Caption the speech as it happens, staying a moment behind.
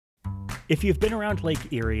If you've been around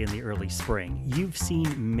Lake Erie in the early spring, you've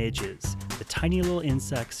seen midges, the tiny little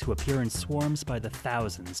insects who appear in swarms by the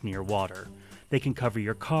thousands near water. They can cover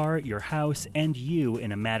your car, your house, and you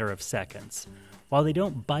in a matter of seconds. While they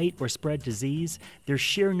don't bite or spread disease, their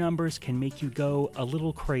sheer numbers can make you go a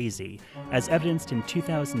little crazy, as evidenced in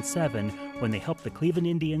 2007 when they helped the Cleveland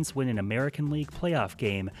Indians win an American League playoff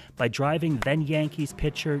game by driving then Yankees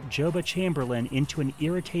pitcher Joba Chamberlain into an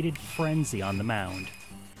irritated frenzy on the mound.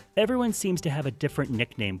 Everyone seems to have a different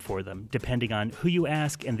nickname for them, depending on who you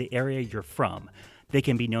ask and the area you're from. They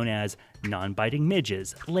can be known as non-biting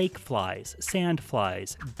midges, lake flies, sand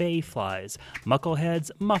flies, bay flies,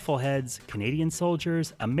 muckleheads, muffleheads, Canadian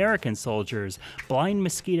soldiers, American soldiers, blind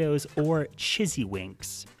mosquitoes, or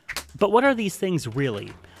chizzywinks. But what are these things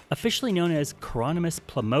really? Officially known as Chironomus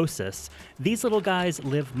plumosus, these little guys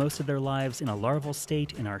live most of their lives in a larval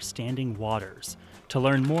state in our standing waters. To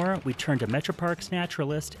learn more, we turn to Metropark's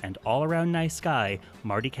naturalist and all-around nice guy,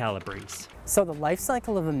 Marty Calabrese. So the life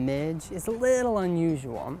cycle of a midge is a little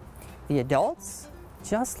unusual. The adults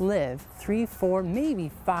just live 3, 4, maybe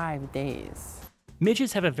 5 days.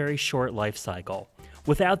 Midges have a very short life cycle.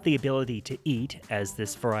 Without the ability to eat, as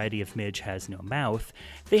this variety of midge has no mouth,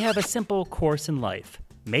 they have a simple course in life.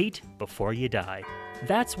 Mate before you die.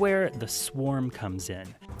 That's where the swarm comes in.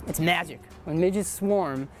 It's magic. When midges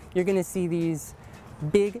swarm, you're gonna see these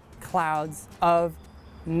big clouds of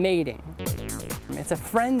mating. It's a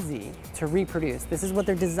frenzy to reproduce. This is what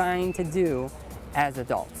they're designed to do as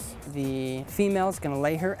adults. The female's gonna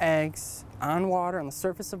lay her eggs on water, on the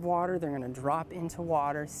surface of water. They're gonna drop into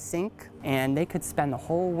water, sink, and they could spend the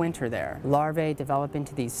whole winter there. Larvae develop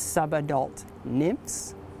into these subadult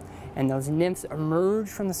nymphs, and those nymphs emerge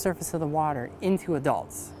from the surface of the water into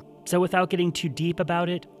adults. So without getting too deep about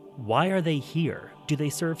it, why are they here? Do they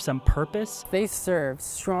serve some purpose? They serve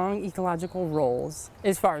strong ecological roles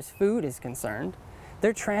as far as food is concerned.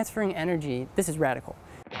 They're transferring energy, this is radical.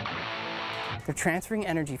 They're transferring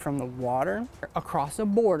energy from the water across a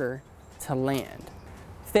border to land.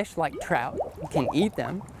 Fish like trout can eat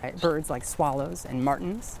them, right? Birds like swallows and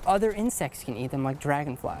martins. Other insects can eat them like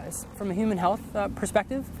dragonflies. From a human health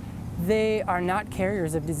perspective, they are not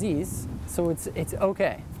carriers of disease, so it's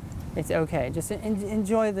okay. It's okay. Just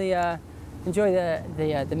enjoy the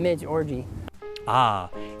midge orgy. Ah,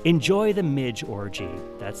 enjoy the midge orgy.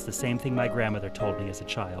 That's the same thing my grandmother told me as a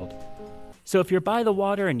child. So if you're by the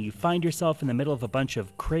water and you find yourself in the middle of a bunch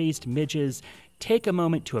of crazed midges, take a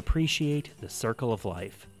moment to appreciate the circle of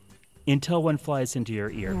life. Until one flies into your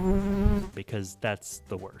ear, because that's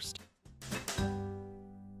the worst.